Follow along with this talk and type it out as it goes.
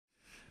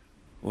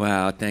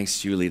Wow,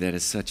 thanks, Julie. That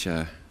is such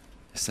a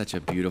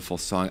beautiful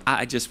song.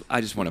 I just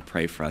want to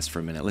pray for us for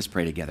a minute. Let's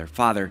pray together.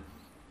 Father,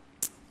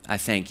 I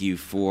thank you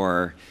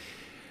for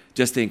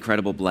just the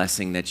incredible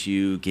blessing that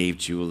you gave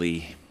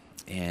Julie,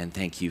 and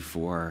thank you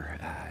for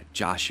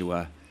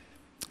Joshua.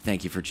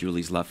 Thank you for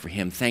Julie's love for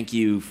him. Thank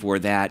you for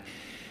that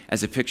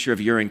as a picture of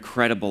your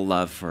incredible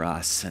love for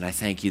us. And I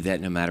thank you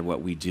that no matter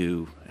what we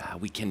do,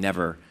 we can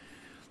never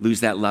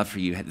lose that love for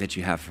you that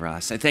you have for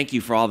us. I thank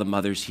you for all the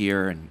mothers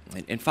here.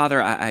 And Father,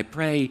 I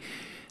pray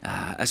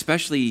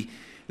especially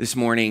this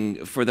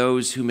morning for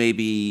those who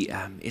maybe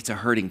it's a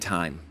hurting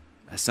time.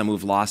 Some who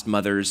have lost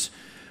mothers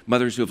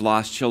who have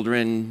lost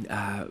children,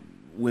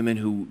 women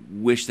who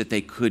wish that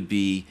they could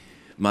be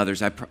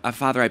mothers.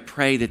 Father, I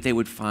pray that they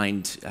would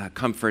find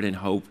comfort and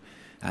hope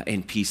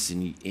and peace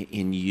in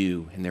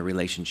you, in their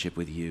relationship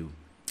with you.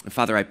 And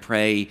Father, I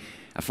pray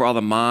for all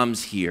the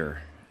moms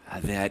here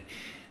that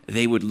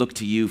they would look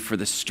to you for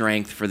the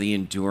strength, for the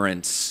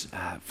endurance,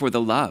 for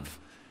the love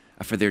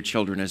for their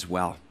children as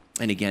well.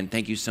 And again,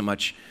 thank you so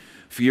much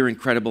for your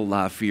incredible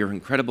love, for your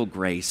incredible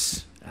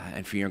grace,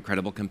 and for your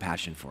incredible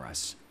compassion for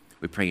us.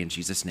 We pray in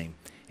Jesus' name.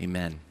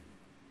 Amen.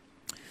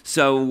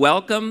 So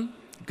welcome.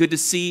 Good to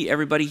see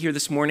everybody here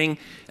this morning.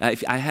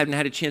 If I haven't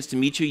had a chance to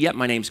meet you yet,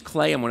 my name's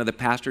Clay. I'm one of the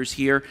pastors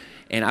here,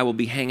 and I will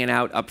be hanging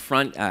out up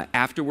front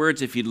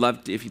afterwards if you'd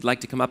like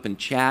to come up and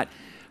chat.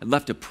 I'd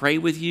love to pray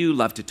with you,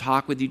 love to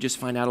talk with you, just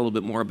find out a little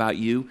bit more about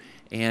you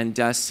and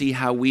see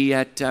how we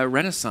at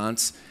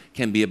Renaissance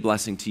can be a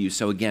blessing to you.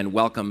 So again,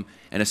 welcome,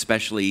 and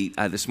especially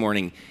this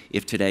morning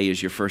if today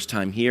is your first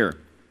time here.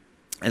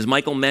 As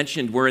Michael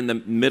mentioned, we're in the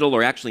middle,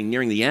 or actually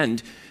nearing the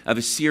end, of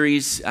a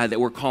series that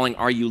we're calling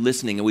Are You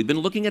Listening? And we've been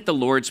looking at the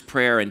Lord's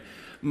Prayer, and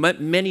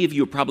many of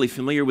you are probably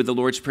familiar with the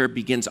Lord's Prayer. It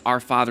begins, Our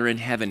Father in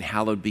heaven,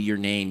 hallowed be your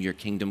name, your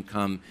kingdom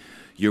come,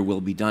 your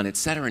will be done,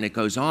 etc., and it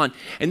goes on.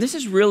 And this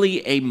is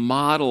really a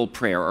model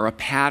prayer or a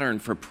pattern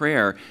for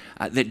prayer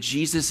that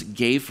Jesus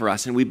gave for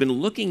us. And we've been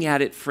looking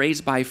at it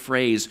phrase by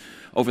phrase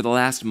over the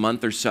last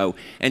month or so.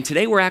 And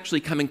today we're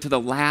actually coming to the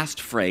last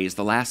phrase,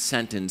 the last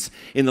sentence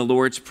in the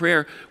Lord's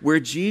Prayer, where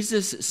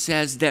Jesus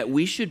says that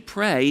we should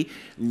pray,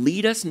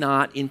 lead us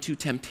not into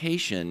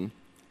temptation,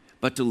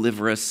 but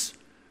deliver us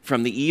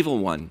from the evil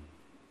one.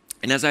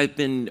 And as I've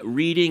been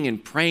reading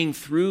and praying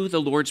through the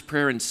Lord's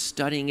Prayer and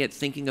studying it,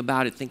 thinking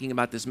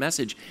about this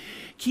message,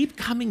 keep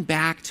coming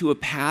back to a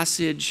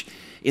passage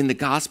in the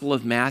Gospel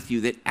of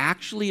Matthew that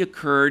actually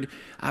occurred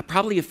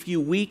probably a few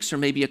weeks or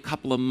maybe a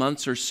couple of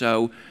months or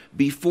so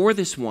before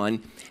this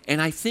one.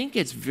 And I think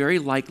it's very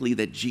likely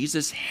that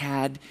Jesus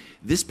had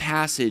this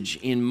passage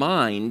in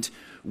mind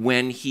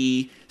when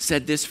he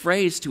said this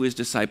phrase to his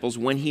disciples,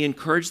 when he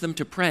encouraged them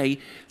to pray,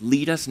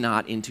 lead us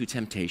not into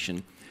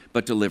temptation,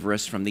 but deliver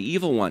us from the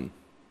evil one.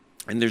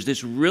 And there's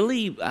this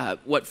really,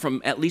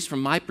 at least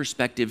from my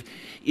perspective,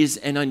 is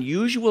an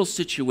unusual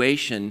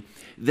situation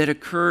that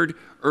occurred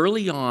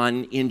early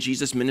on in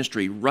Jesus'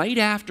 ministry. Right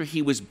after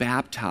he was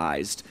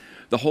baptized,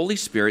 the Holy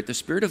Spirit, the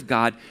Spirit of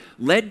God,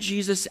 led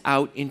Jesus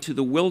out into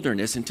the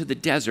wilderness, into the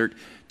desert,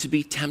 to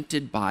be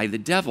tempted by the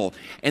devil.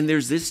 And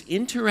there's this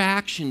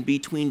interaction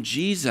between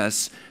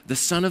Jesus, the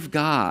Son of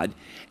God,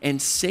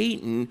 and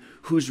Satan,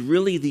 who's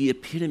really the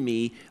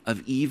epitome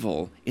of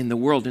evil in the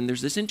world. And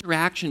there's this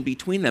interaction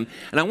between them.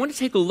 And I want to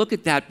take a look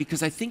at that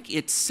because I think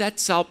it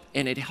sets up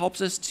and it helps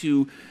us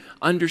to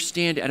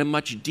understand at a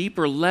much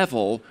deeper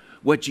level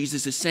what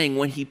Jesus is saying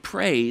when he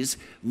prays,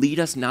 lead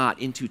us not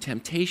into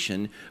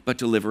temptation, but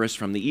deliver us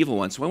from the evil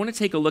one. So I want to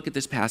take a look at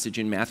this passage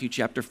in Matthew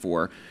chapter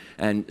 4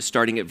 and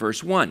starting at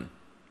verse 1.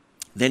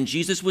 Then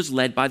Jesus was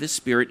led by the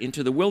Spirit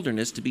into the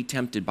wilderness to be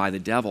tempted by the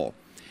devil.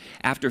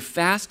 After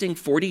fasting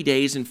 40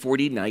 days and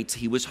 40 nights,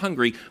 he was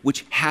hungry,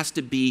 which has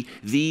to be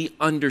the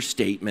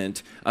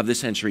understatement of the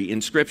century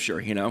in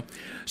Scripture, you know.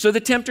 So the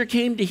tempter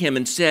came to him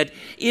and said,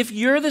 if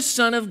you're the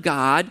Son of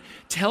God,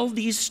 tell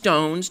these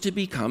stones to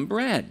become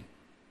bread.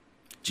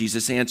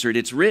 Jesus answered,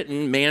 it's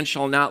written, man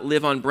shall not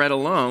live on bread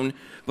alone,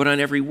 but on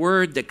every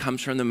word that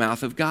comes from the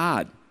mouth of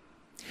God.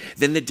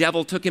 Then the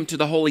devil took him to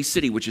the holy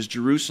city, which is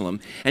Jerusalem,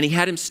 and he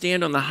had him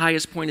stand on the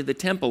highest point of the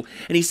temple.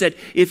 And he said,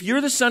 if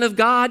you're the Son of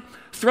God,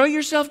 throw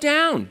yourself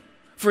down,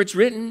 for it's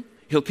written,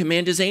 he'll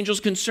command his angels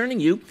concerning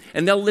you,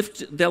 and they'll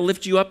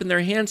lift you up in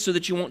their hands so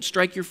that you won't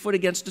strike your foot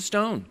against a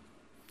stone.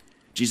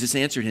 Jesus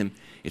answered him,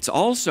 it's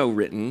also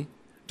written,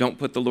 don't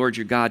put the Lord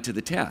your God to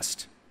the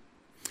test.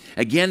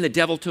 Again, the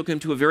devil took him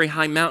to a very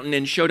high mountain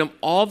and showed him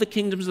all the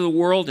kingdoms of the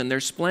world and their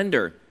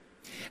splendor.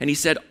 And he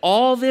said,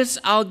 all this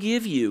I'll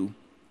give you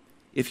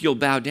if you'll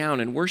bow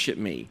down and worship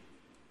me.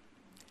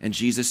 And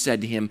Jesus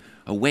said to him,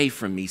 away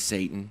from me,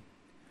 Satan,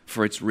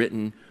 for it's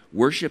written,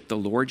 worship the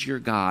Lord your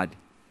God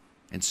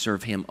and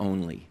serve him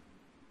only.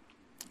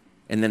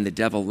 And then the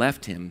devil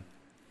left him,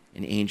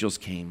 and angels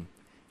came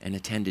and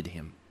attended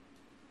him.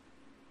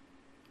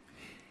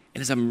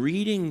 And as I'm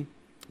reading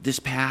this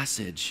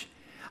passage,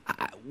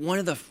 one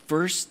of the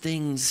first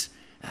things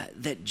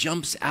that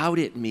jumps out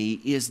at me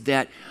is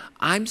that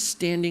I'm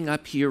standing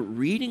up here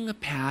reading a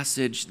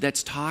passage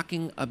that's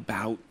talking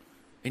about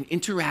an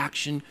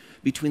interaction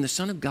between the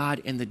Son of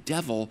God and the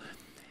devil.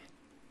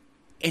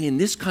 And in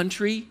this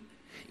country,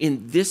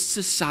 in this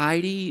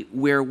society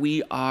where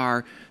we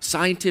are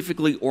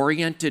scientifically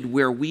oriented,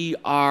 where we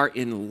are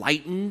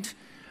enlightened,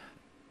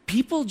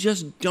 people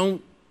just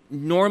don't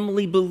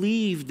normally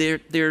believe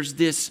there's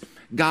this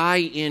guy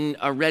in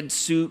a red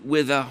suit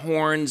with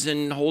horns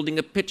and holding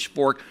a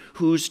pitchfork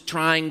who's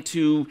trying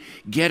to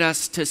get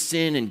us to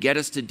sin and get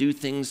us to do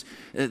things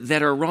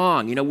that are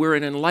wrong. You know, we're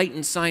an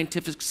enlightened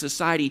scientific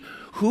society.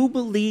 Who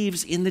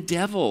believes in the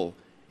devil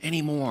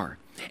anymore?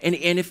 And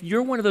if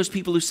you're one of those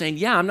people who's saying,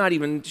 yeah, I'm not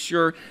even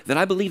sure that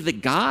I believe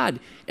that God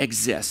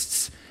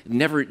exists,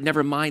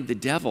 never mind the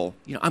devil,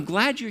 you know, I'm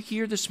glad you're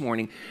here this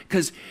morning,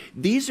 because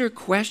these are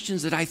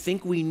questions that I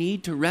think we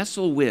need to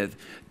wrestle with.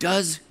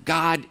 Does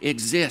God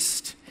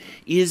exist?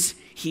 Is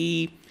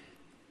he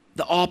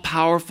the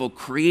all-powerful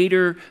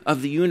creator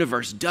of the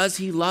universe? Does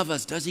he love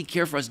us? Does he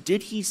care for us?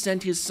 Did he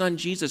send his son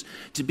Jesus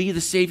to be the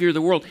savior of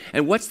the world?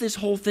 And what's this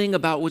whole thing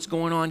about what's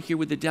going on here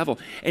with the devil?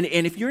 And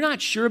if you're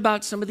not sure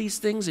about some of these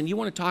things and you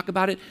want to talk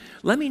about it,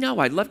 let me know.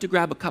 I'd love to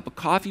grab a cup of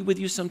coffee with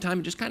you sometime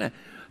and just kind of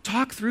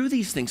talk through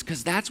these things,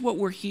 because that's what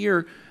we're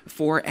here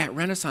for at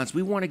Renaissance.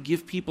 We want to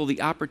give people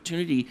the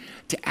opportunity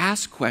to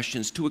ask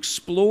questions, to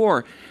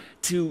explore,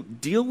 to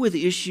deal with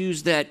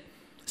issues that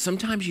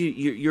sometimes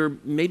you're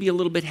maybe a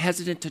little bit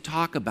hesitant to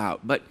talk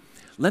about. But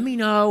let me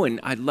know, and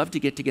I'd love to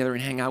get together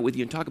and hang out with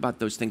you and talk about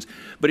those things.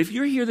 But if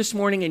you're here this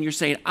morning and you're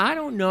saying, I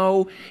don't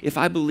know if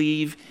I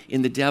believe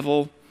in the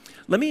devil,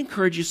 let me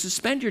encourage you,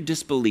 suspend your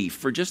disbelief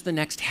for just the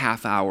next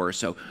half hour or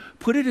so.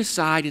 Put it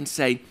aside and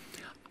say,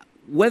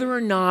 whether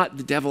or not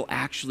the devil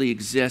actually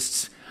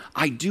exists,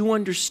 I do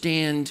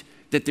understand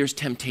that there's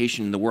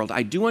temptation in the world.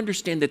 I do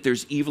understand that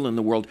there's evil in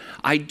the world.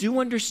 I do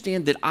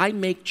understand that I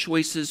make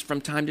choices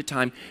from time to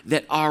time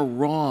that are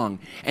wrong,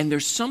 and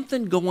there's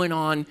something going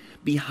on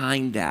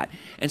behind that.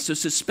 And so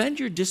suspend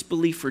your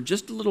disbelief for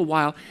just a little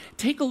while.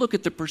 Take a look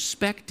at the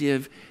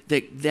perspective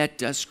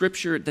that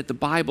Scripture, that the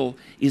Bible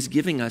is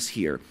giving us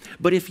here.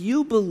 But if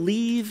you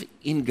believe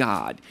in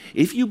God,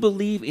 if you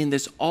believe in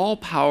this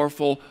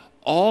all-powerful,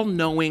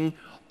 all-knowing,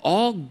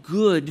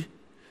 all-good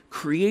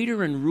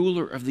creator and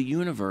ruler of the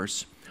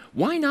universe,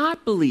 why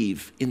not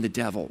believe in the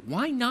devil?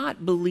 Why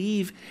not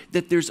believe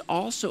that there's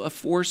also a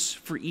force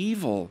for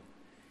evil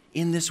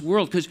in this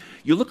world? Because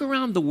you look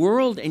around the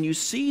world and you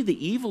see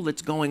the evil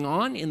that's going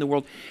on in the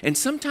world, and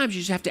sometimes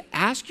you just have to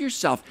ask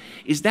yourself,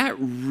 is that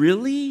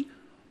really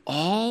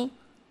all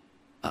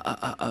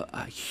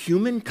a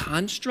human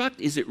construct?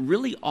 Is it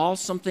really all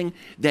something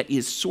that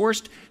is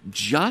sourced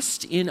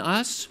just in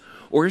us?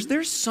 Or is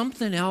there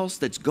something else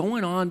that's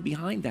going on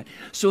behind that?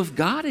 So if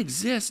God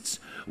exists,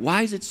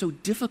 why is it so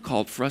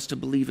difficult for us to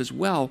believe as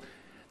well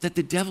that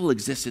the devil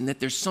exists and that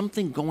there's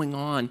something going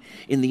on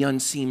in the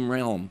unseen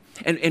realm?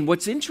 And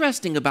what's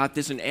interesting about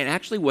this, and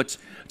actually what's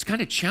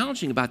kind of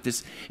challenging about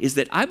this, is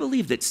that I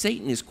believe that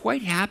Satan is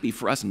quite happy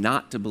for us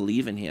not to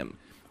believe in him.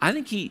 I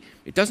think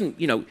it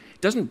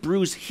doesn't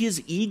bruise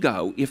his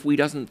ego if we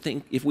don't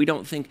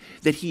think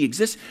that he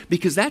exists,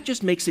 because that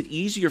just makes it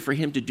easier for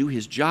him to do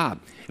his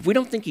job. If we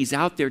don't think he's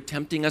out there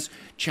tempting us,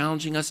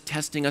 challenging us,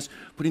 testing us,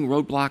 putting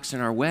roadblocks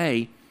in our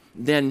way,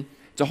 then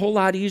it's a whole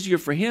lot easier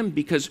for him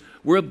because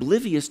we're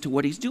oblivious to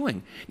what he's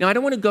doing. Now, I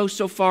don't want to go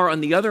so far on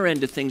the other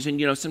end of things,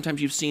 and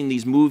sometimes you've seen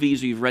these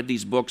movies or you've read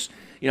these books.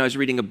 I was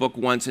reading a book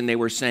once, and they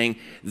were saying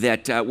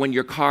that when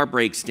your car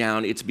breaks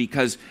down, it's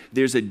because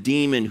there's a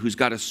demon who's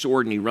got a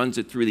sword and he runs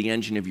it through the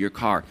engine of your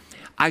car.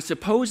 I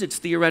suppose it's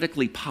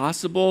theoretically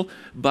possible,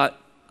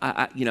 but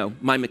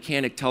my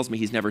mechanic tells me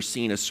he's never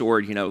seen a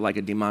sword, like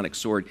a demonic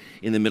sword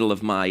in the middle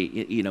of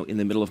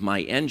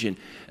my engine.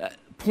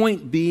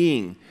 Point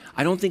being,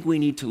 I don't think we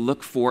need to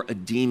look for a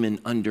demon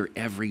under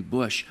every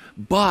bush,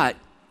 but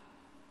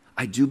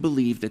I do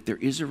believe that there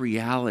is a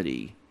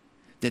reality,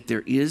 that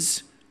there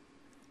is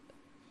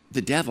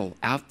the devil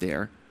out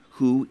there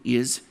who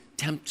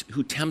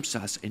tempts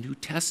us and who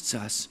tests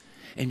us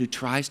and who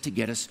tries to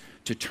get us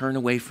to turn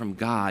away from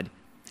God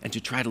and to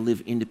try to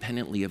live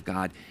independently of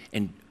God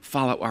and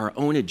follow our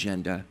own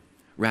agenda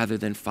rather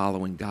than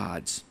following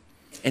God's.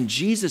 And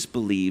Jesus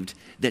believed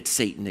that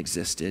Satan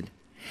existed,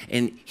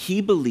 and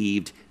he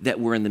believed that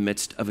we're in the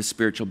midst of a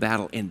spiritual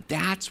battle, and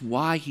that's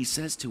why he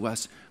says to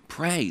us,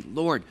 pray,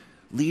 Lord,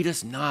 lead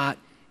us not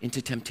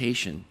into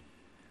temptation,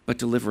 but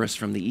deliver us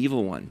from the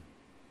evil one.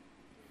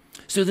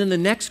 So then the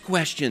next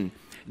question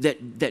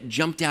that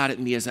jumped out at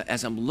me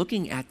as I'm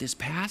looking at this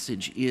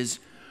passage is,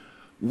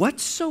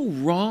 what's so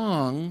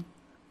wrong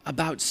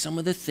about some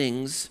of the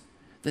things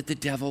that the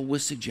devil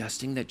was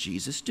suggesting that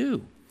Jesus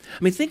do?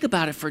 I mean, think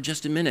about it for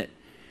just a minute.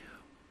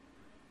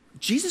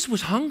 Jesus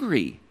was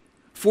hungry,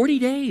 40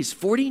 days,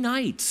 40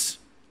 nights,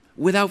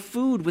 without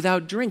food,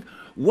 without drink.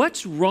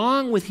 What's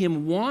wrong with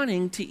him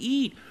wanting to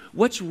eat?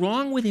 What's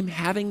wrong with him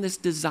having this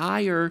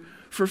desire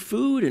for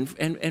food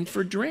and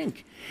for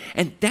drink?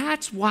 And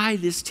that's why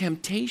this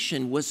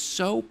temptation was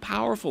so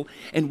powerful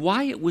and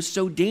why it was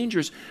so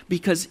dangerous,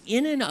 because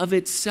in and of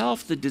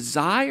itself, the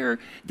desire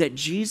that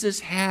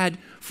Jesus had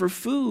for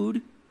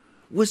food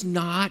was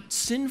not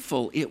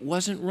sinful. It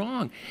wasn't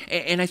wrong.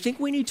 And I think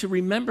we need to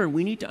remember,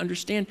 we need to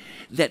understand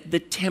that the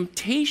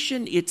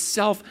temptation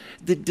itself,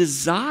 the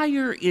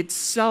desire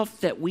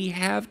itself that we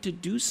have to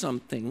do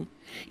something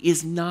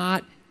is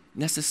not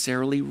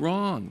necessarily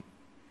wrong.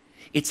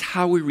 It's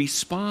how we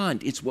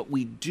respond. It's what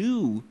we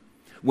do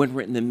when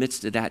we're in the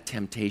midst of that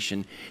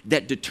temptation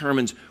that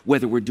determines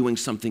whether we're doing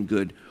something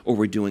good or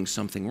we're doing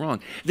something wrong.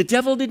 The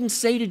devil didn't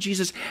say to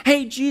Jesus,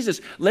 hey,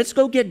 Jesus, let's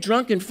go get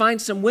drunk and find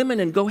some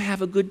women and go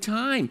have a good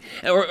time.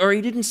 Or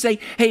he didn't say,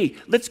 hey,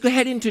 let's go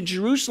head into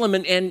Jerusalem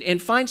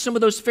and find some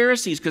of those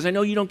Pharisees because I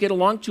know you don't get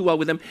along too well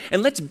with them,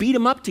 and let's beat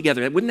them up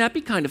together. Wouldn't that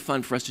be kind of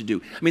fun for us to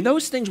do? I mean,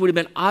 those things would have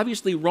been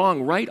obviously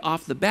wrong right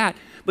off the bat,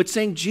 but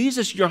saying,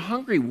 Jesus, you're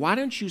hungry. Why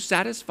don't you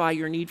satisfy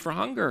your need for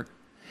hunger?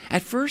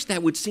 At first,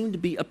 that would seem to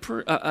be a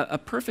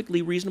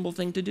perfectly reasonable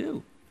thing to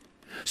do.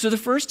 So the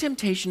first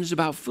temptation is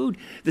about food.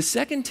 The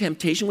second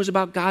temptation was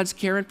about God's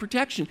care and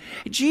protection.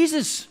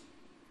 Jesus,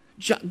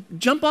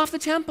 jump off the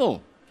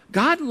temple.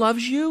 God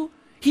loves you.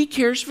 He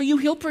cares for you.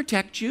 He'll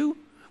protect you,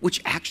 which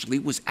actually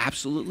was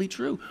absolutely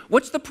true.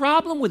 What's the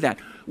problem with that?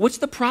 What's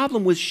the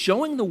problem with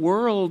showing the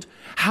world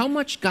how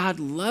much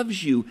God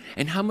loves you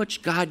and how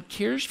much God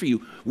cares for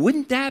you?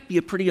 Wouldn't that be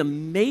a pretty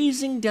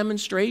amazing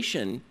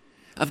demonstration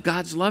of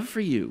God's love for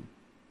you?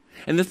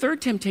 And the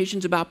third temptation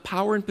is about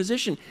power and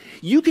position.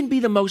 You can be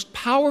the most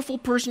powerful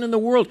person in the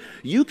world.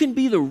 You can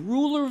be the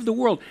ruler of the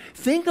world.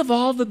 Think of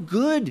all the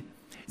good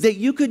that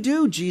you could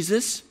do,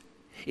 Jesus,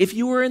 if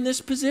you were in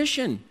this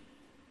position.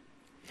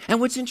 And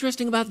what's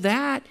interesting about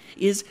that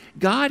is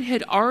God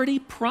had already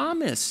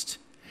promised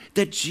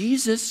that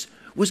Jesus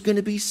was going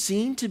to be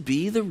seen to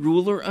be the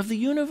ruler of the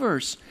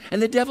universe.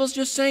 And the devil's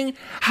just saying,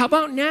 how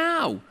about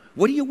now?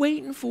 What are you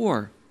waiting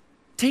for?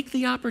 Take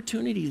the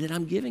opportunity that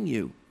I'm giving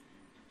you.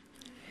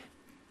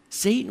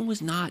 Satan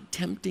was not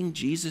tempting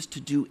Jesus to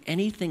do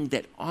anything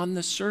that on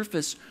the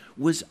surface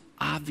was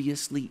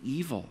obviously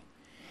evil.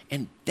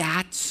 And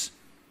that's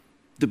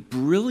the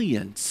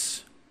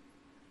brilliance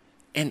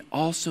and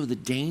also the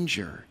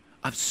danger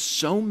of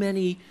so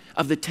many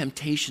of the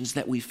temptations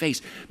that we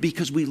face,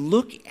 because we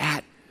look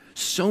at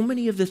so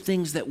many of the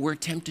things that we're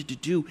tempted to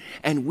do,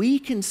 and we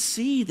can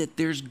see that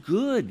there's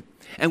good,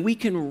 and we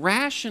can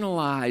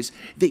rationalize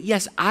that,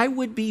 yes, I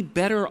would be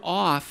better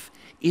off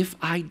if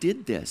I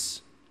did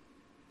this.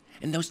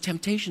 And those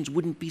temptations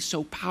wouldn't be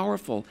so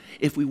powerful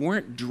if we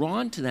weren't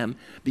drawn to them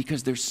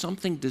because there's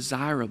something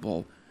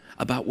desirable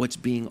about what's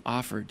being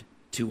offered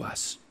to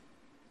us.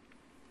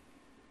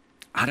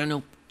 I don't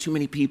know too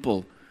many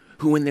people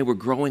who, when they were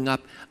growing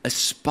up,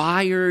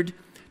 aspired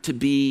to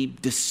be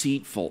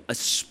deceitful,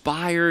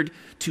 aspired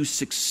to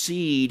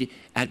succeed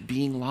at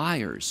being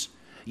liars.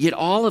 Yet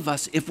all of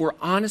us, if we're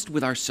honest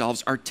with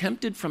ourselves, are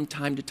tempted from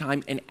time to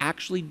time and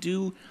actually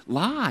do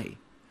lie.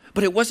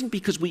 But it wasn't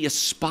because we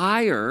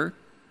aspire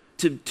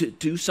to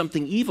do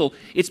something evil.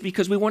 It's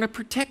because we want to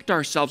protect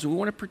ourselves and we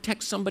want to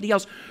protect somebody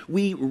else.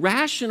 We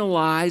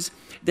rationalize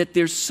that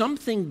there's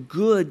something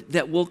good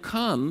that will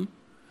come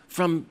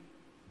from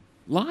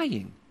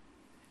lying.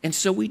 And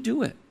so we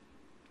do it.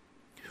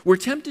 We're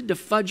tempted to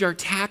fudge our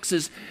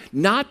taxes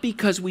not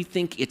because we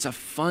think it's a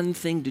fun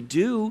thing to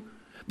do,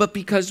 but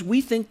because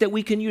we think that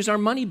we can use our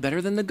money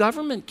better than the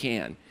government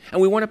can.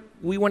 And we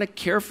want to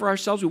care for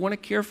ourselves. We want to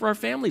care for our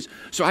families.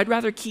 So I'd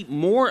rather keep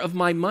more of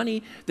my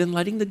money than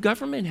letting the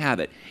government have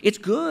it. It's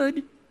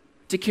good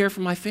to care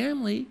for my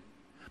family,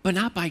 but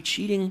not by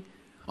cheating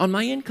on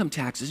my income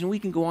taxes. And we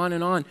can go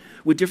on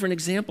with different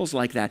examples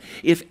like that.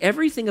 If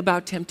everything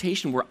about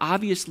temptation were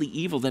obviously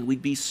evil, then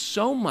we'd be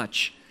so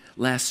much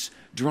less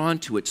drawn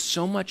to it,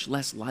 so much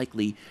less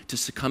likely to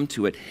succumb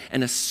to it.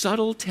 And a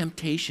subtle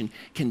temptation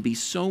can be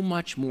so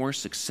much more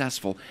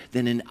successful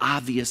than an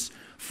obvious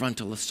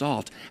frontal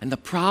assault. And the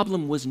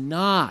problem was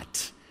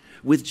not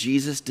with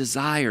Jesus'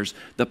 desires.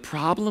 The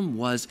problem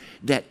was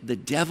that the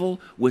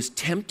devil was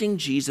tempting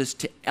Jesus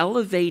to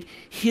elevate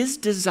his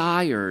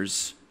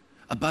desires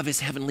above his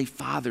heavenly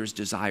Father's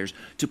desires,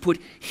 to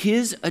put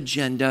his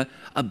agenda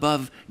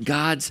above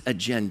God's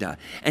agenda.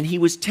 And he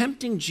was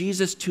tempting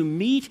Jesus to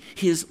meet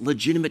his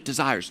legitimate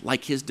desires,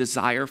 like his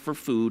desire for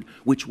food,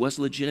 which was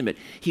legitimate.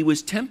 He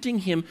was tempting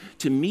him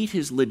to meet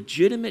his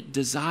legitimate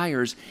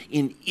desires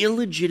in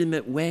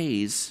illegitimate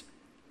ways.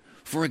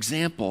 For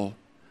example,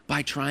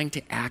 by trying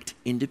to act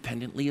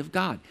independently of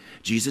God.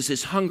 Jesus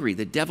is hungry.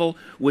 The devil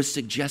was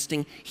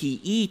suggesting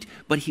he eat,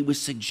 but he was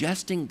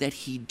suggesting that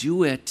he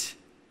do it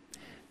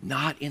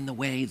not in the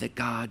way that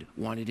God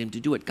wanted him to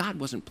do it. God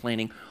wasn't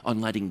planning on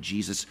letting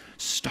Jesus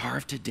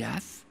starve to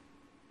death.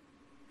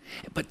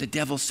 But the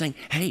devil's saying,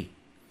 hey,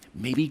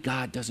 maybe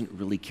God doesn't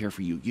really care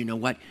for you. You know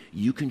what?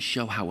 You can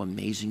show how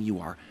amazing you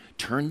are.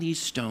 Turn these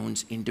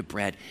stones into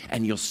bread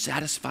and you'll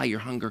satisfy your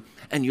hunger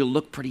and you'll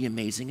look pretty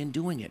amazing in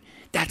doing it.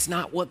 That's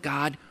not what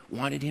God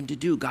wanted him to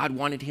do. God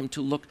wanted him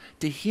to look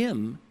to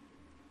him,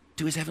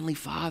 to his heavenly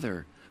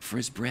Father, for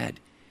his bread.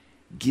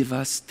 Give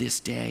us this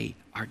day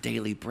our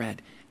daily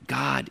bread.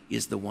 God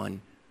is the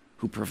one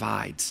who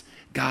provides.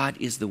 God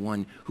is the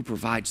one who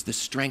provides the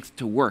strength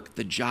to work,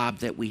 the job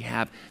that we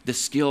have, the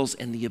skills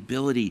and the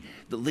ability,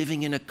 the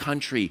living in a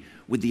country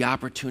with the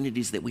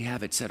opportunities that we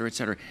have, et cetera, et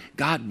cetera.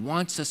 God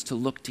wants us to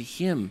look to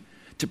him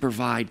to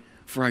provide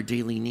for our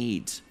daily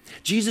needs.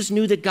 Jesus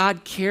knew that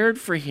God cared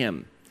for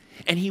him,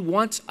 and he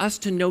wants us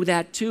to know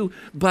that too,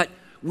 but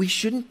we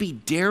shouldn't be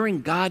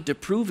daring God to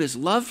prove his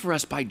love for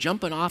us by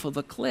jumping off of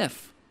a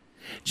cliff.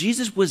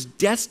 Jesus was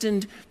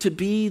destined to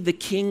be the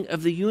king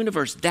of the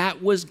universe.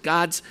 That was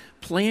God's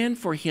plan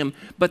for him.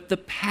 But the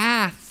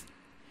path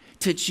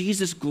to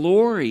Jesus'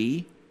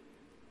 glory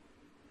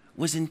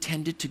was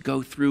intended to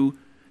go through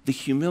the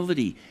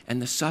humility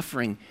and the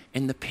suffering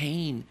and the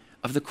pain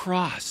of the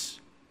cross.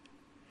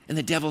 And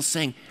the devil's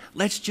saying,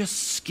 let's just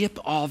skip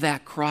all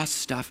that cross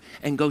stuff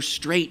and go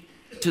straight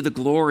to the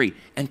glory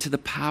and to the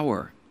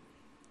power.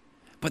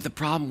 But the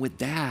problem with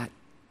that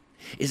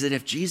is that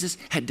if Jesus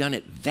had done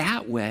it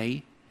that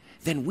way,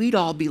 then we'd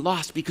all be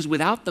lost, because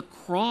without the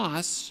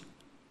cross,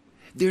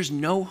 there's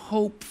no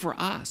hope for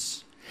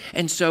us.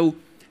 And so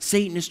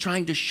Satan is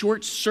trying to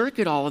short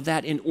circuit all of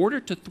that in order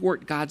to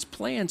thwart God's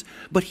plans,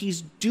 but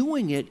he's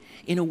doing it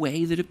in a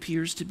way that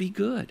appears to be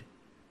good.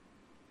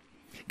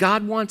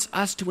 God wants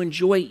us to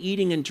enjoy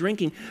eating and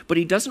drinking, but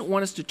he doesn't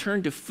want us to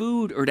turn to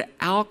food or to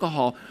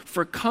alcohol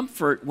for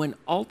comfort when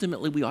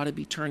ultimately we ought to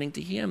be turning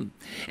to him.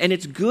 And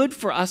it's good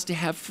for us to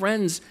have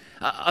friends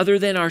other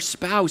than our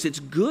spouse.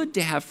 It's good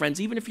to have friends,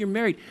 even if you're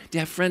married, to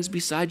have friends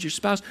besides your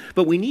spouse.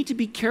 But we need to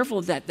be careful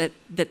of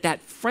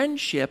that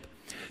friendship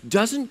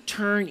doesn't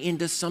turn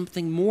into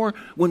something more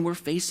when we're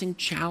facing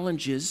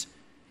challenges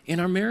in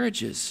our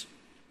marriages.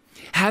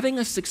 Having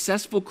a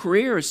successful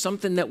career is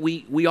something that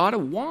we ought to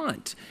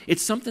want.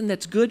 It's something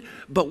that's good,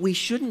 but we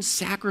shouldn't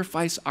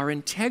sacrifice our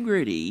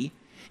integrity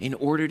in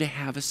order to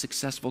have a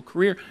successful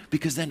career,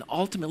 because then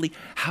ultimately,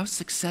 how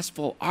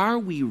successful are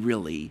we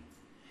really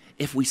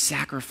if we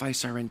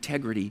sacrifice our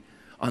integrity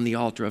on the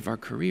altar of our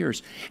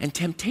careers? And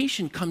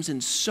temptation comes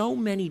in so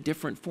many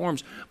different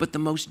forms, but the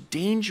most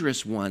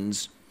dangerous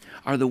ones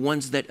are the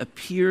ones that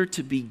appear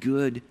to be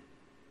good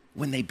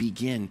when they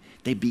begin.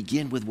 They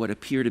begin with what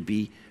appear to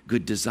be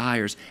good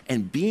desires.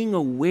 And being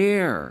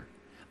aware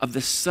of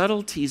the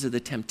subtleties of the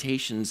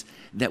temptations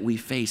that we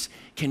face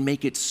can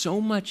make it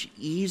so much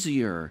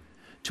easier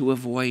to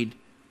avoid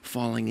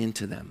falling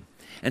into them.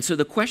 And so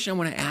the question I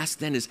want to ask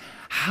then is,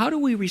 how do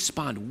we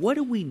respond? What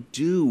do we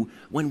do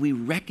when we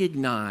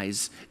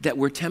recognize that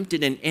we're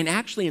tempted? And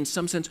actually, in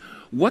some sense,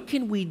 what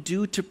can we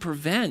do to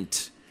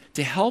prevent,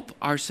 to help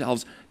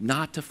ourselves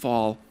not to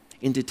fall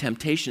into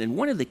temptation? And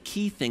one of the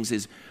key things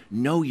is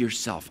know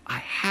yourself. I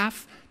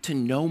have to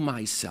know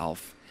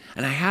myself,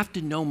 and I have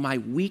to know my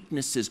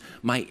weaknesses,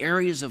 my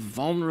areas of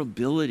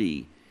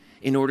vulnerability,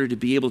 in order to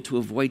be able to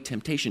avoid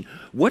temptation.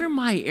 What are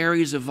my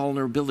areas of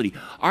vulnerability?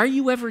 Are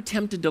you ever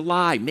tempted to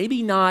lie?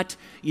 Maybe not,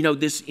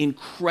 this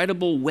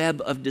incredible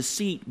web of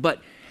deceit,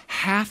 but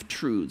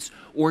half-truths,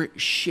 or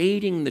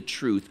shading the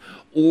truth,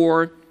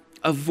 or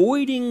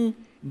avoiding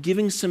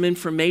giving some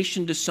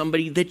information to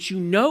somebody that you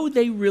know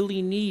they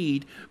really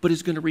need, but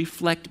is going to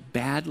reflect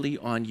badly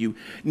on you.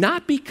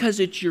 Not because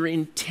it's your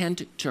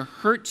intent to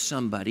hurt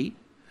somebody,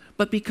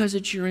 but because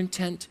it's your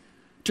intent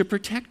to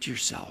protect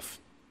yourself.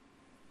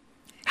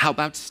 How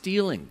about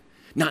stealing?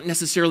 Not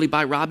necessarily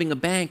by robbing a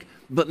bank,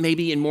 but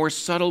maybe in more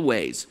subtle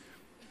ways.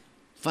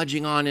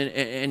 Fudging on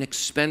an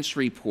expense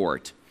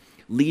report,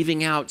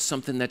 leaving out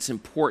something that's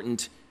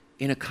important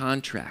in a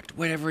contract,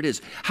 whatever it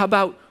is. How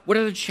about, what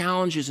other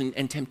challenges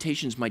and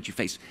temptations might you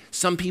face?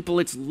 Some people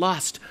it's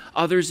lust,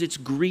 others it's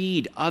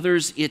greed,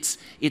 others it's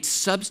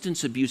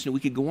substance abuse, and we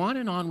could go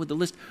on with the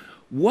list.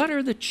 What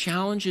are the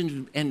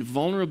challenges and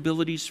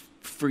vulnerabilities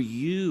for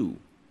you?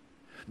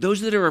 Those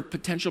that are a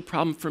potential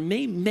problem for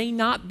me may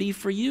not be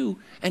for you,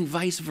 and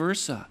vice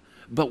versa.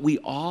 But we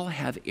all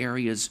have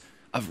areas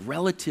of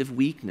relative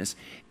weakness,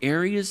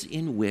 areas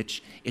in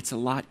which it's a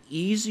lot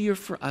easier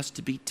for us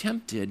to be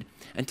tempted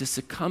and to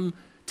succumb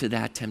to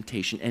that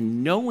temptation.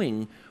 And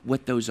knowing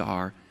what those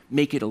are,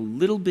 make it a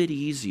little bit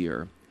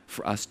easier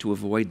for us to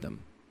avoid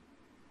them.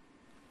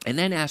 And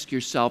then ask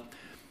yourself,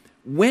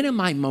 when am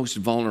I most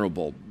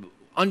vulnerable?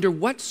 Under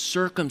what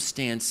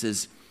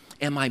circumstances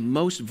am I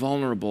most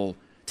vulnerable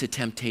to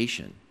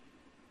temptation?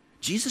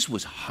 Jesus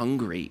was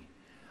hungry.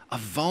 A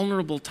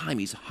vulnerable time.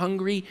 He's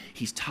hungry,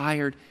 he's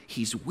tired,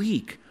 he's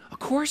weak. Of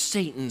course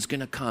Satan's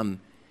going to come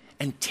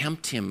and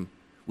tempt him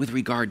with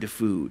regard to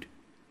food.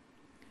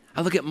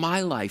 I look at my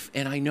life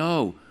and I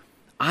know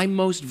I'm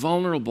most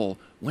vulnerable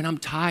when I'm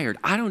tired.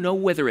 I don't know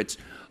whether it's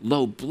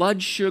low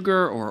blood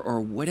sugar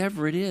or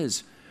whatever it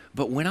is,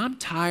 but when I'm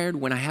tired,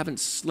 when I haven't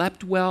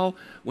slept well,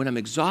 when I'm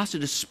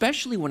exhausted,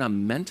 especially when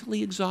I'm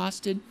mentally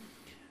exhausted,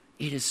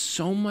 it is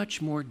so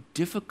much more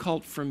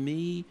difficult for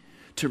me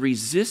to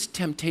resist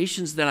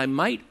temptations that I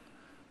might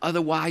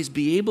otherwise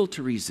be able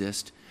to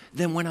resist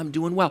than when I'm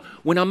doing well.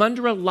 When I'm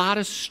under a lot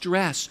of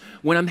stress,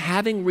 when I'm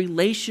having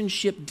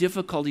relationship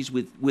difficulties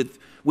with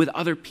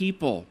other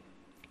people,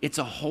 it's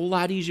a whole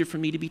lot easier for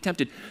me to be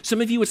tempted.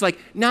 Some of you, it's like,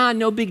 nah,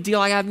 no big deal.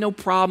 I have no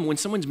problem. When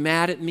someone's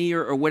mad at me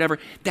or whatever,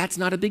 that's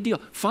not a big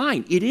deal.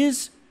 Fine, it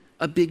is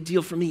a big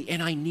deal for me,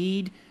 and I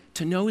need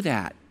to know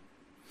that.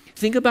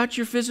 Think about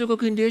your physical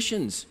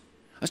conditions.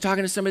 I was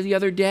talking to somebody the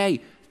other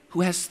day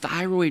who has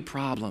thyroid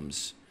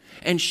problems,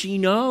 and she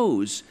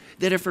knows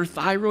that if her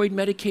thyroid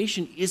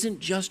medication isn't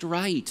just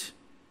right,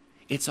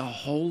 it's a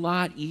whole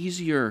lot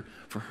easier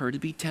for her to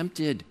be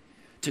tempted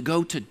to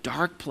go to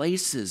dark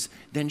places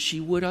than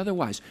she would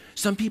otherwise.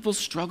 Some people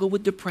struggle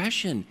with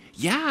depression.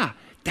 Yeah,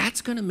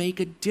 that's going to make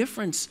a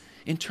difference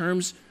in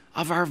terms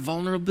of our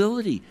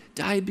vulnerability.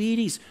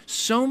 Diabetes,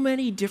 so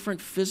many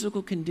different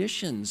physical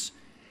conditions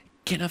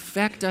can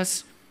affect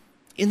us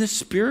in the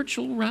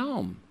spiritual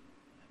realm.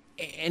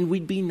 And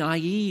we'd be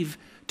naive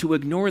to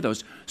ignore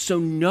those. So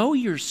know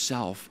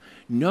yourself,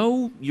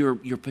 know your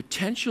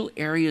potential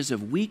areas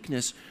of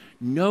weakness,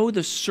 know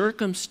the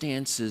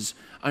circumstances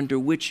under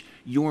which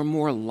you're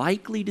more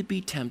likely to be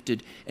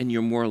tempted, and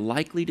you're more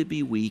likely to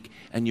be weak,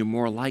 and you're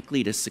more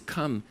likely to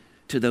succumb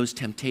to those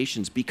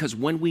temptations. Because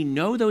when we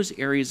know those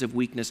areas of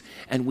weakness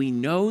and we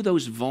know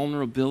those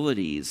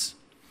vulnerabilities,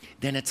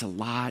 then it's a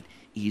lot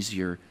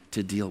easier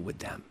to deal with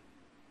them.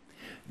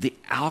 The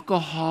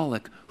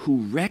alcoholic who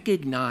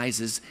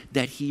recognizes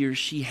that he or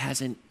she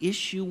has an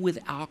issue with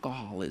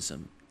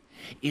alcoholism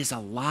is a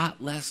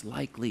lot less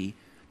likely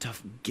to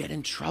get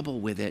in trouble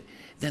with it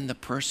than the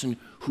person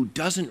who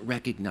doesn't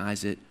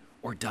recognize it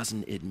or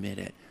doesn't admit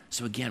it.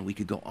 So again, we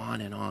could go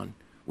on and on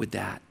with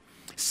that.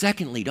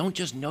 Secondly, don't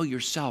just know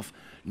yourself,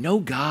 know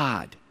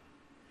God.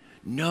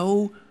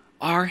 Know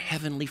our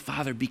Heavenly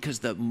Father, because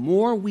the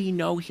more we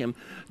know Him,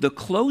 the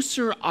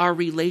closer our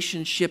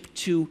relationship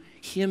to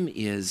Him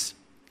is,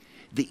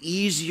 the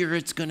easier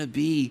it's going to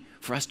be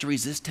for us to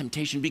resist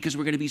temptation, because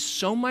we're going to be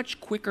so much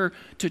quicker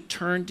to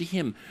turn to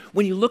Him.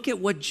 When you look at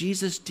what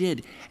Jesus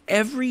did,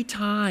 every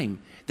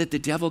time that the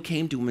devil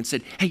came to Him and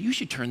said, hey, you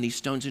should turn these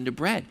stones into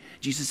bread,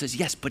 Jesus says,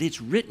 yes, but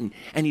it's written.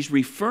 And He's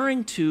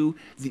referring to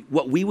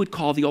what we would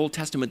call the Old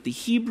Testament, the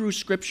Hebrew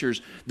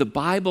Scriptures, the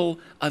Bible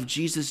of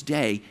Jesus'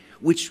 day,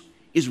 which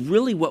is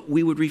really what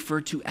we would refer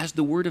to as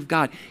the Word of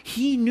God.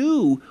 He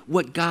knew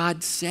what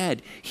God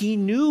said. He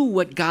knew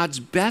what God's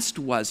best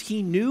was.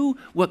 He knew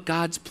what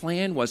God's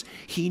plan was.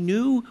 He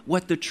knew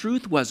what the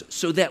truth was,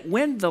 so that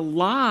when the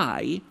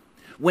lie,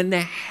 when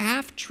the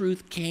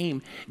half-truth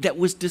came that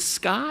was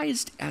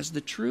disguised as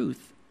the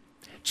truth,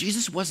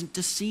 Jesus wasn't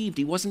deceived.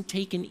 He wasn't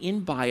taken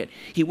in by it.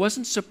 He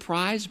wasn't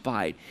surprised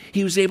by it.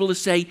 He was able to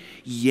say,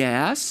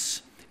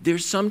 yes,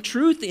 there's some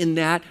truth in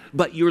that,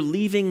 but you're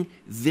leaving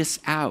this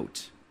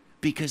out.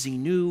 Because he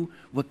knew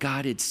what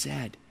God had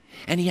said.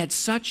 And he had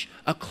such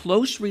a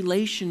close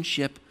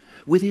relationship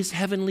with his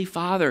Heavenly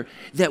Father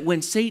that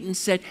when Satan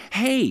said,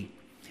 hey,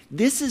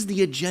 this is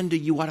the agenda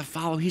you ought to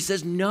follow, he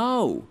says,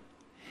 no,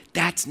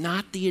 that's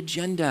not the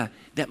agenda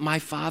that my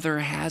Father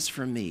has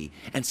for me.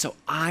 And so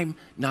I'm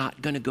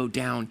not going to go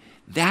down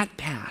that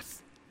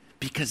path,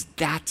 because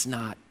that's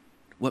not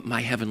what my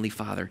Heavenly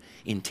Father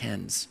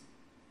intends.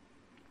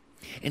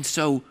 And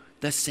so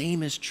the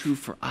same is true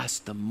for us.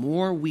 The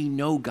more we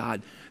know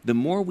God, the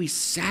more we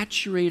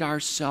saturate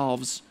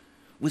ourselves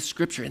with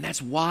Scripture. And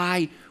that's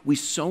why we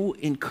so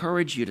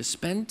encourage you to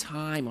spend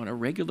time on a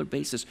regular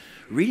basis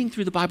reading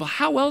through the Bible.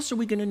 How else are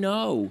we going to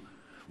know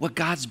what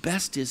God's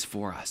best is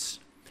for us?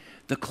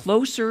 The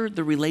closer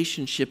the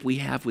relationship we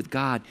have with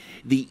God,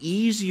 the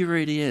easier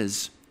it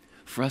is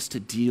for us to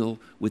deal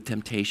with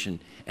temptation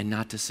and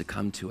not to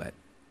succumb to it.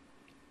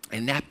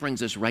 And that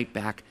brings us right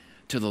back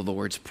to the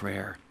Lord's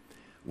Prayer.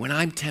 When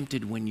I'm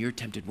tempted, when you're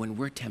tempted, when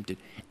we're tempted,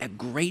 a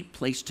great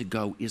place to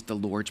go is the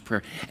Lord's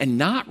Prayer. And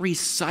not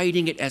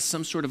reciting it as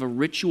some sort of a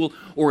ritual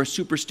or a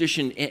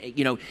superstition,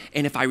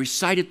 and if I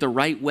recite it the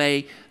right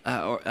way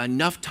or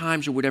enough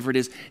times or whatever it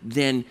is,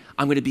 then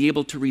I'm going to be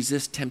able to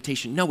resist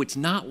temptation. No, it's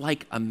not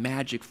like a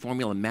magic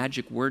formula,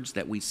 magic words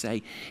that we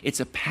say. It's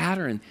a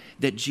pattern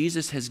that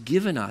Jesus has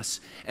given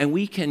us, and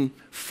we can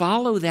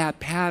follow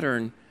that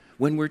pattern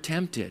when we're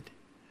tempted.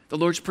 The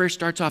Lord's Prayer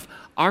starts off,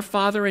 Our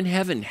Father in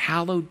heaven,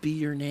 hallowed be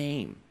your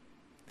name.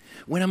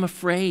 When I'm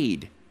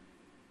afraid,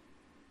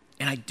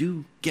 and I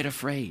do get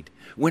afraid,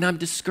 when I'm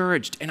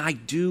discouraged, and I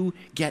do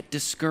get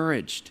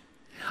discouraged,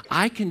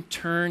 I can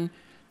turn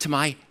to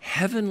my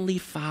Heavenly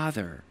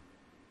Father,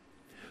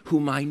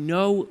 whom I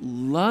know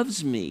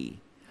loves me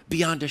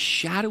beyond a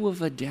shadow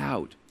of a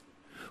doubt,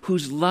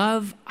 whose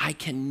love I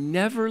can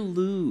never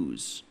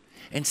lose,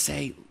 and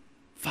say,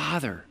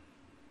 Father,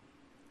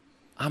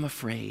 I'm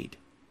afraid.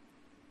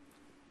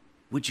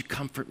 Would you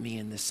comfort me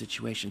in this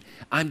situation?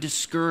 I'm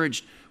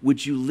discouraged.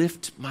 Would you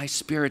lift my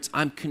spirits?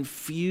 I'm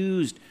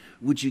confused.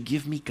 Would you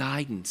give me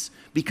guidance?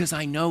 Because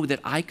I know that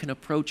I can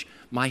approach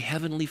my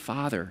Heavenly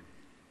Father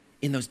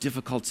in those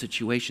difficult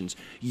situations.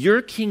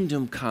 Your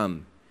kingdom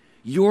come,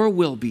 your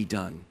will be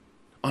done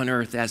on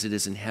earth as it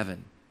is in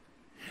heaven.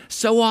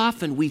 So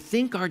often we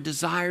think our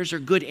desires are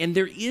good, and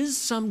there is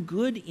some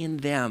good in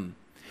them.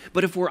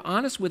 But if we're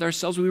honest with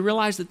ourselves, we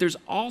realize that there's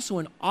also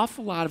an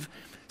awful lot of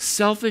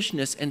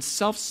selfishness and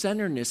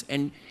self-centeredness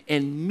and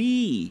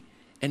me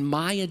and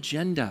my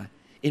agenda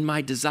in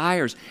my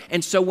desires.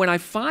 And so when I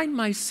find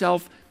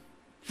myself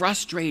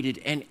frustrated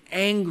and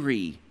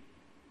angry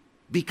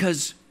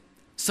because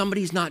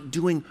somebody's not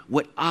doing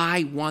what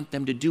I want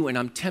them to do, and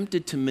I'm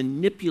tempted to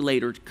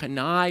manipulate or to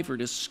connive or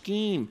to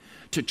scheme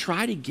to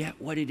try to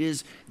get what it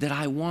is that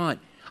I want,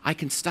 I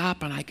can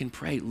stop and I can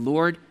pray,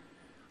 Lord,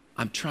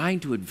 I'm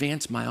trying to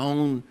advance my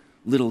own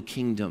little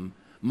kingdom,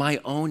 my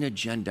own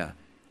agenda.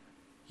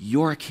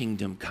 Your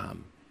kingdom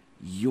come,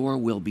 your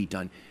will be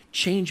done.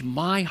 Change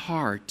my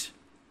heart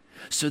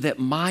so that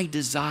my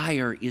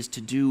desire is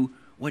to do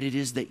what it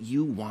is that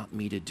you want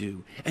me to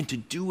do, and to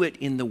do it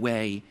in the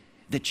way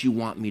that you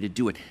want me to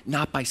do it,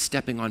 not by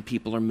stepping on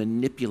people or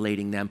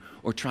manipulating them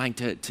or trying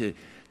to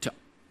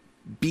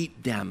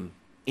beat them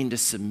into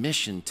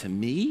submission to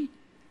me.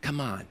 Come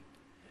on.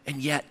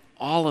 And yet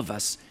all of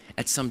us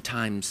at some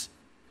times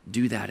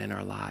do that in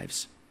our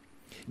lives.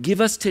 Give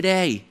us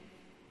today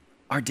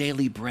our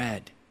daily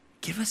bread.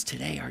 Give us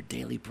today our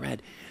daily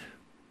bread.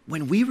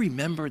 When we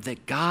remember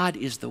that God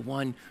is the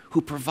one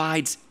who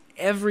provides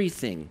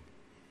everything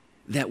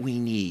that we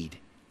need,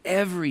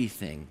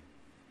 everything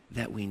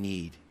that we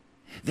need,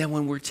 then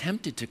when we're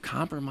tempted to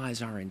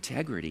compromise our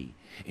integrity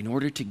in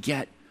order to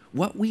get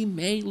what we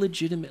may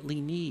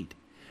legitimately need,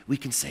 we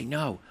can say,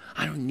 no,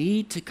 I don't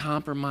need to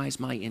compromise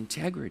my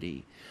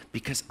integrity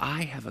because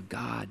I have a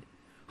God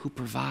who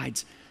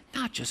provides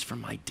not just for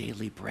my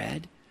daily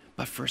bread,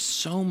 but for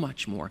so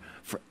much more,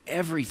 for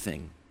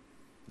everything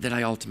that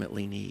I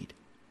ultimately need.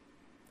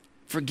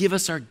 Forgive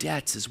us our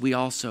debts as we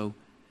also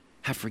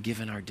have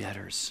forgiven our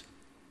debtors.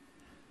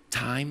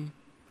 Time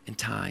and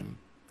time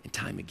and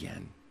time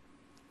again,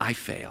 I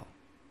fail.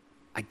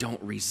 I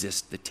don't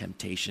resist the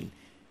temptation,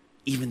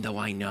 even though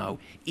I know,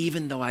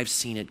 even though I've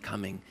seen it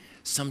coming.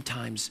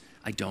 Sometimes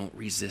I don't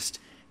resist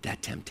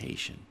that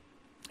temptation.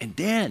 And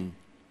then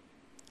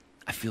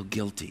I feel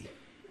guilty.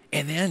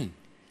 And then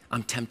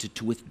I'm tempted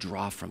to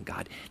withdraw from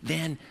God.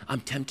 Then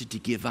I'm tempted to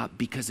give up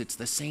because it's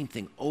the same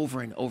thing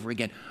over and over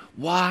again.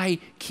 Why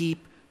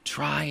keep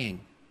trying?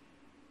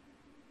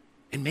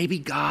 And maybe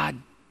God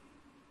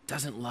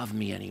doesn't love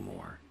me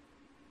anymore.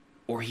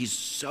 Or he's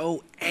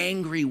so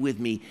angry with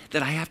me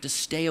that I have to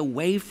stay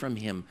away from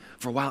him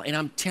for a while. And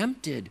I'm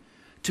tempted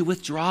to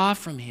withdraw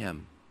from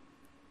him.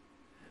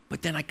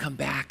 But then I come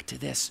back to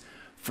this.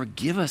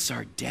 Forgive us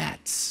our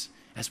debts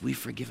as we've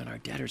forgiven our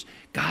debtors.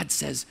 God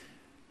says,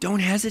 don't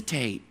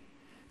hesitate.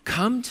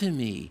 Come to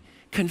me.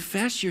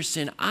 Confess your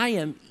sin. I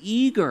am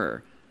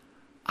eager.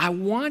 I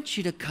want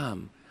you to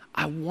come.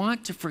 I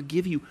want to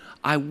forgive you.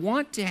 I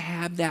want to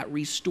have that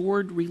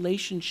restored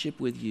relationship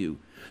with you.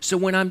 So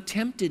when I'm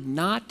tempted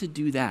not to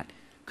do that,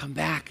 come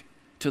back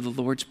to the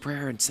Lord's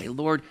Prayer and say,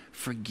 Lord,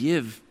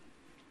 forgive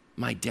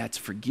my debts.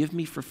 Forgive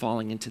me for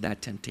falling into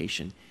that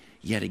temptation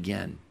yet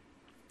again.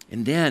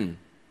 And then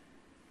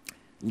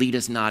lead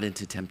us not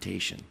into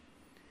temptation,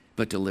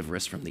 but deliver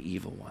us from the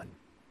evil one.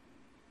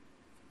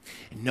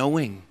 And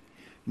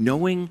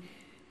knowing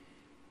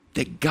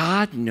that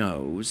God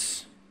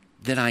knows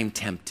that I'm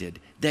tempted,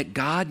 that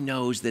God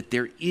knows that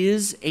there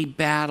is a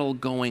battle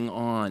going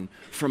on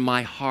for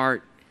my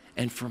heart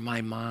and for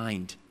my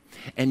mind,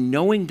 and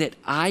knowing that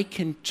I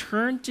can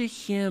turn to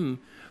him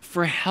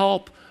for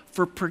help,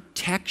 for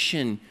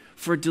protection,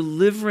 for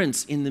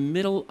deliverance in the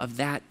middle of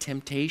that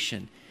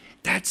temptation.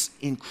 That's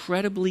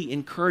incredibly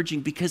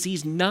encouraging, because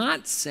he's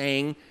not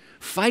saying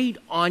fight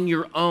on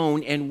your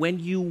own and when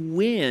you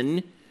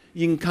win,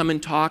 you can come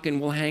and talk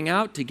and we'll hang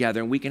out together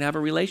and we can have a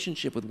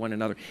relationship with one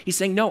another. He's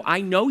saying, no, I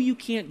know you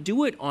can't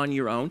do it on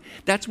your own.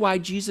 That's why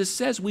Jesus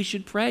says we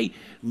should pray,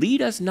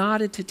 lead us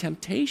not into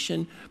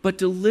temptation, but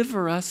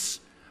deliver us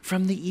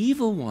from the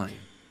evil one.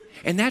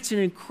 And that's an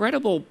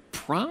incredible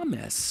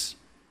promise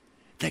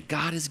that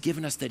God has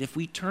given us, that if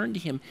we turn to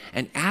him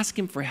and ask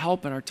him for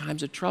help in our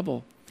times of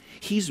trouble,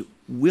 he's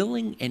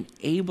willing and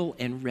able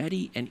and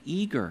ready and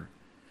eager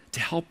to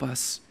help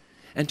us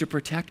and to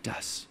protect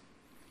us.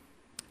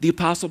 The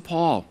Apostle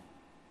Paul,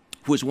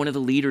 who was one of the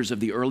leaders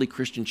of the early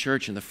Christian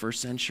church in the first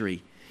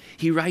century,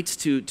 he writes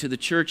to the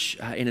church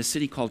in a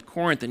city called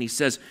Corinth, and he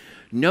says,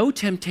 no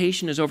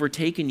temptation has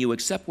overtaken you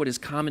except what is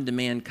common to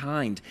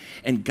mankind,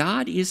 and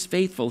God is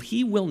faithful.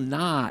 He will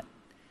not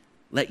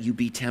let you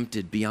be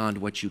tempted beyond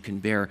what you can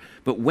bear,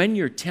 but when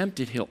you're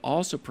tempted, he'll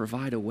also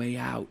provide a way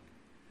out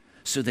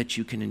so that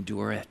you can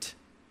endure it.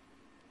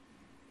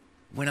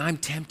 When I'm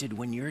tempted,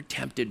 when you're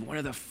tempted, one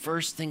of the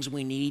first things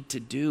we need to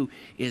do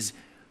is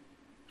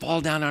fall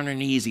down on our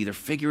knees, either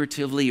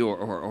figuratively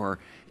or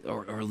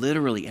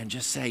literally, and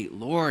just say,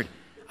 Lord,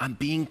 I'm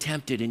being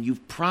tempted, and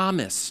you've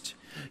promised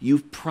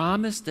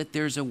that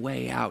there's a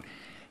way out.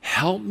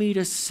 Help me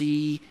to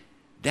see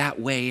that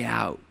way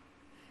out.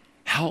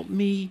 Help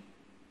me,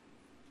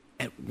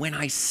 and when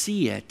I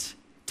see it,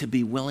 to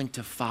be willing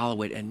to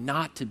follow it and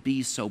not to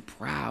be so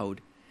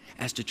proud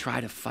as to try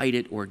to fight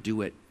it or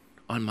do it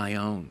on my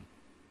own.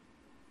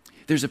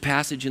 There's a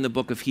passage in the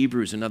book of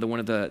Hebrews, another one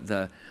of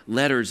the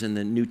letters in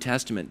the New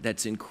Testament,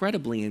 that's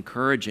incredibly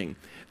encouraging.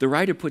 The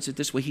writer puts it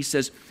this way. He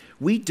says,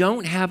 we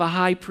don't have a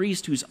high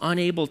priest who's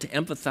unable to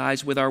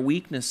empathize with our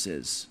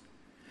weaknesses,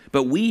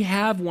 But we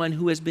have one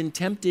who has been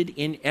tempted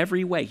in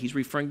every way. He's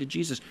referring to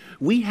Jesus.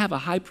 We have a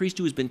high priest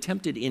who has been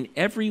tempted in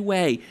every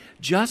way,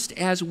 just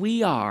as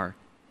we are,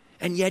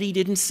 and yet he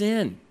didn't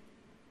sin.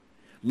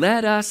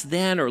 Let us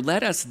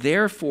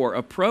therefore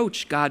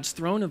approach God's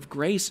throne of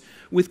grace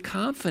with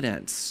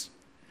confidence,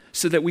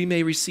 so that we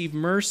may receive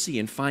mercy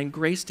and find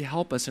grace to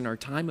help us in our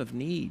time of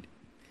need.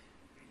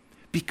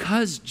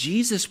 Because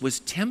Jesus was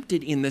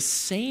tempted in the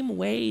same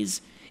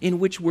ways in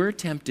which we're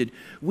tempted,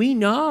 we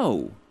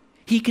know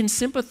he can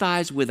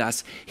sympathize with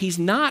us. He's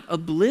not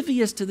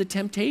oblivious to the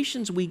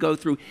temptations we go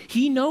through.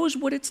 He knows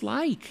what it's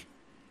like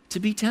to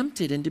be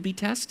tempted and to be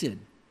tested.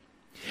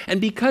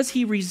 And because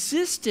he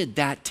resisted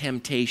that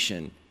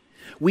temptation,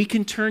 we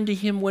can turn to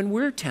him when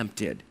we're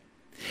tempted.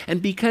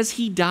 And because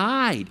he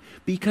died,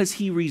 because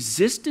he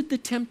resisted the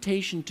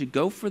temptation to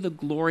go for the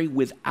glory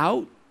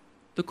without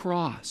the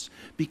cross,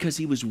 because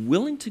he was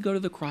willing to go to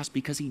the cross,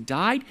 because he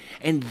died,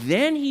 and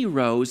then he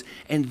rose,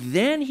 and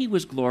then he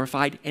was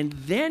glorified, and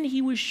then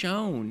he was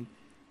shown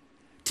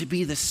to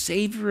be the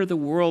Savior of the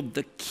world,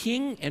 the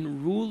King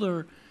and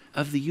ruler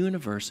of the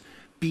universe.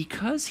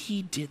 Because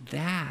he did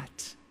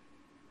that,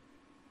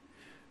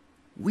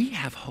 we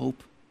have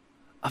hope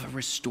of a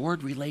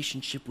restored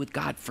relationship with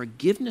God,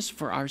 forgiveness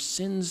for our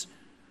sins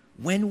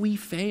when we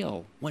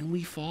fail, when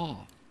we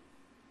fall,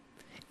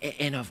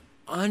 and of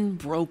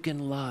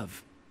unbroken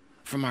love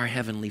from our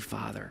Heavenly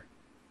Father.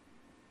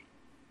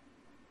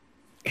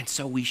 And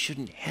so we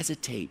shouldn't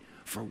hesitate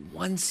for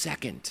 1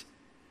 second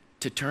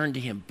to turn to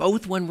him,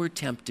 both when we're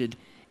tempted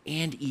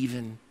and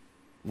even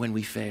when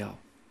we fail.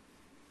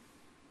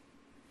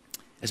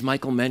 As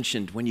Michael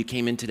mentioned when you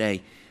came in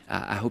today,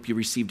 I hope you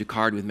received a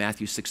card with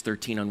Matthew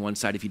 6:13 on one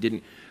side. If you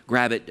didn't,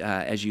 grab it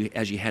as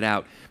you head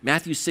out.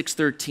 Matthew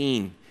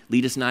 6:13,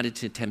 lead us not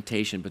into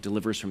temptation, but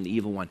deliver us from the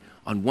evil one,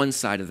 on one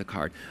side of the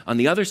card. On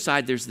the other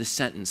side, there's this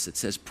sentence that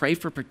says, pray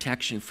for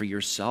protection for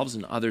yourselves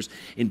and others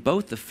in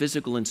both the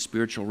physical and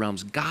spiritual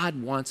realms.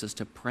 God wants us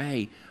to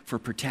pray for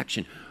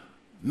protection.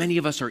 Many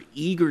of us are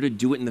eager to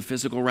do it in the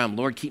physical realm.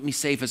 Lord, keep me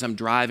safe as I'm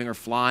driving or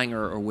flying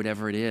or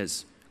whatever it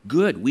is.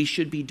 Good, we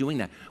should be doing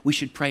that. We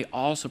should pray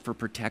also for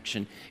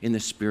protection in the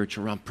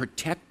spiritual realm.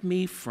 Protect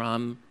me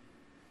from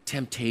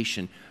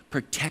temptation.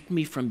 Protect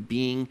me from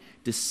being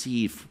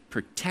deceived.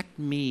 Protect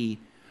me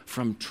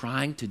from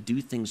trying to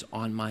do things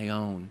on my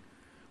own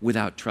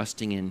without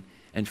trusting in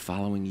and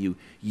following you.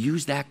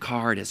 Use that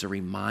card as a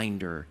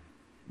reminder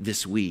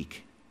this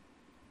week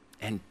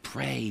and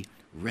pray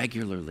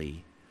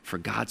regularly for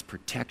God's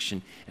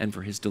protection and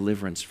for his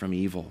deliverance from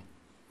evil.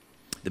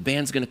 The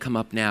band's going to come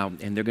up now,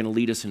 and they're going to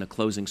lead us in a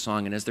closing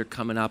song. And as they're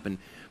coming up and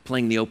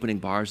playing the opening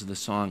bars of the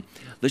song,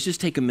 let's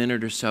just take a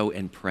minute or so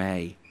and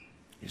pray.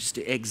 Just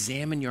to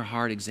examine your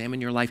heart,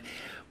 examine your life.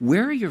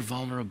 Where are your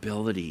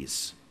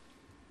vulnerabilities?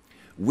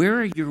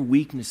 Where are your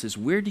weaknesses?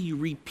 Where do you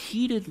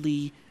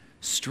repeatedly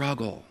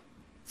struggle?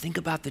 Think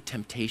about the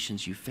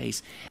temptations you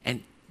face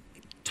and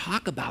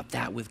talk about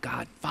that with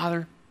God.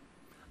 Father,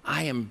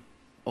 I am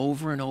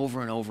over and over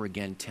and over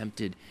again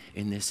tempted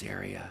in this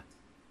area.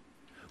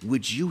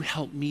 Would you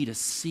help me to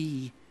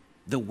see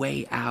the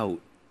way out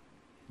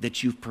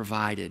that you've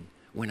provided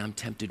when I'm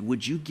tempted?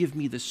 Would you give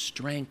me the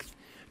strength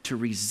to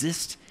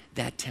resist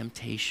that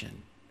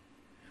temptation?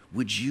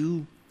 Would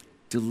you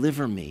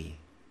deliver me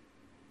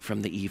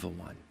from the evil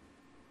one?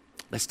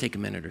 Let's take a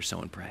minute or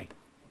so and pray.